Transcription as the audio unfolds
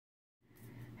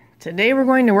Today we're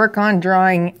going to work on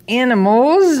drawing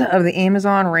animals of the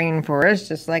Amazon rainforest,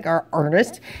 just like our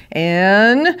artist.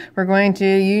 And we're going to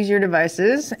use your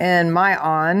devices and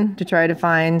Myon to try to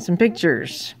find some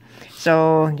pictures.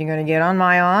 So you're going to get on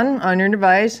Myon on your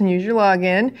device and use your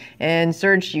login and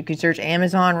search. You could search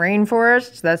Amazon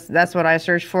rainforest. That's what I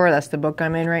searched for. That's the book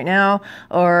I'm in right now.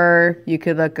 Or you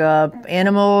could look up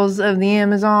animals of the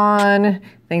Amazon,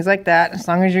 things like that, as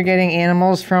long as you're getting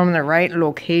animals from the right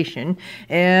location.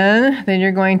 And then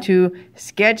you're going to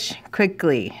sketch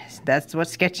quickly. That's what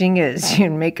sketching is.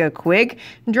 You make a quick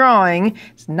drawing.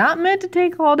 It's not meant to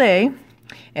take all day.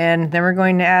 And then we're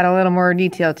going to add a little more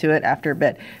detail to it after a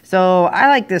bit. So I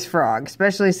like this frog,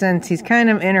 especially since he's kind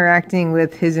of interacting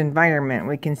with his environment.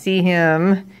 We can see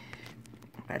him,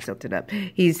 I tilted up,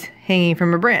 he's hanging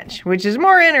from a branch, which is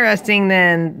more interesting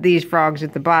than these frogs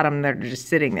at the bottom that are just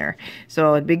sitting there.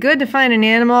 So it'd be good to find an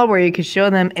animal where you could show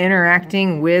them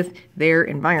interacting with their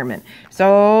environment.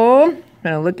 So I'm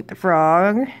going to look at the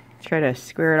frog, try to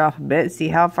square it off a bit, see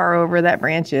how far over that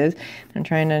branch is. I'm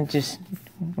trying to just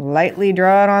lightly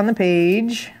draw it on the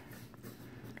page.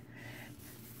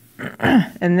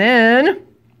 And then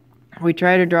we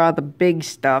try to draw the big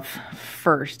stuff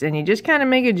first. And you just kind of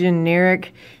make a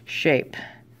generic shape.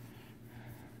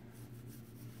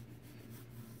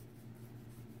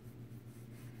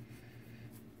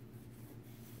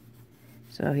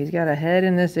 So he's got a head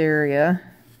in this area.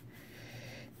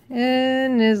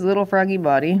 And his little froggy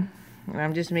body. And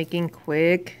I'm just making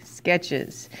quick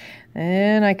sketches.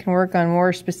 And I can work on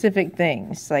more specific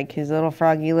things, like his little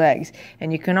froggy legs.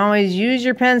 And you can always use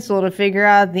your pencil to figure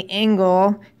out the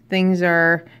angle things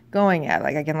are going at.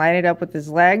 Like I can line it up with his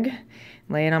leg,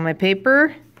 lay it on my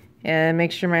paper, and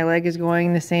make sure my leg is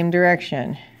going the same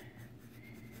direction.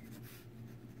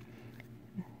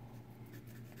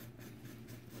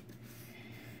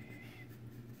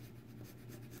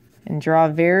 And draw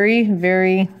very,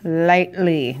 very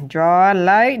lightly. Draw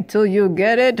light till you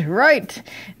get it right.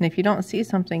 And if you don't see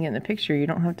something in the picture, you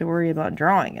don't have to worry about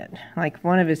drawing it. Like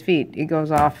one of his feet, it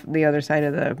goes off the other side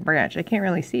of the branch. I can't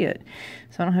really see it,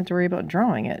 so I don't have to worry about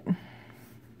drawing it.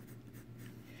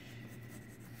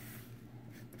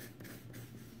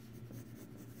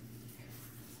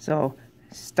 So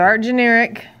start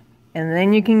generic, and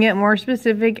then you can get more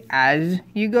specific as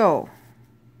you go.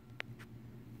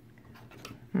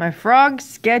 My frog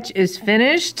sketch is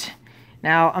finished.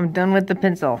 Now I'm done with the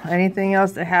pencil. Anything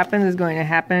else that happens is going to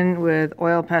happen with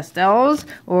oil pastels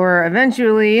or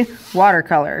eventually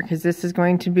watercolor, because this is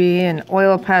going to be an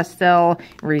oil pastel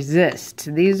resist.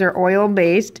 These are oil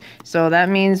based, so that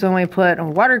means when we put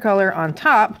watercolor on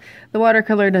top, the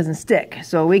watercolor doesn't stick.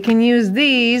 So we can use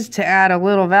these to add a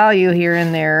little value here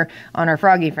and there on our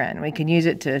froggy friend. We can use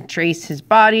it to trace his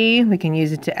body. We can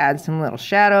use it to add some little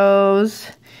shadows.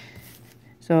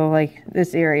 So like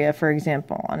this area, for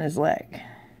example, on his leg.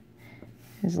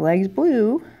 His leg's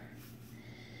blue,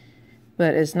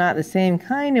 but it's not the same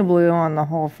kind of blue on the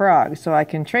whole frog. So I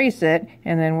can trace it,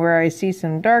 and then where I see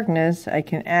some darkness, I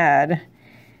can add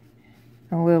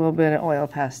a little bit of oil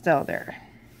pastel there.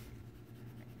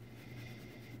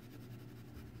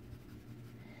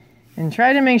 And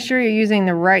try to make sure you're using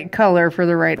the right color for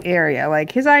the right area.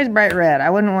 Like his eye's bright red. I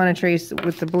wouldn't want to trace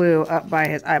with the blue up by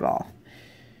his eyeball.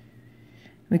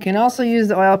 We can also use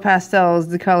the oil pastels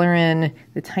to color in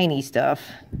the tiny stuff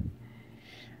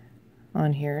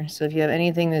on here. So if you have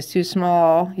anything that's too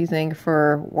small, you think,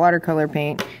 for watercolor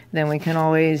paint, then we can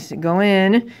always go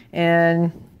in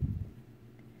and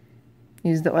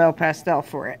use the oil pastel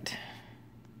for it.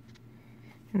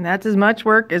 And that's as much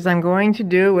work as I'm going to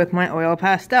do with my oil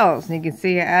pastels. And you can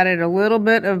see I added a little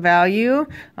bit of value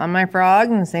on my frog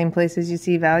in the same places you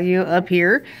see value up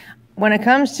here. When it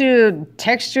comes to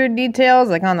textured details,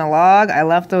 like on the log, I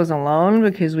left those alone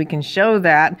because we can show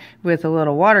that with a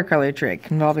little watercolor trick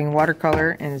involving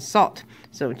watercolor and salt.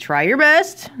 So try your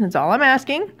best, that's all I'm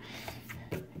asking,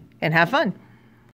 and have fun.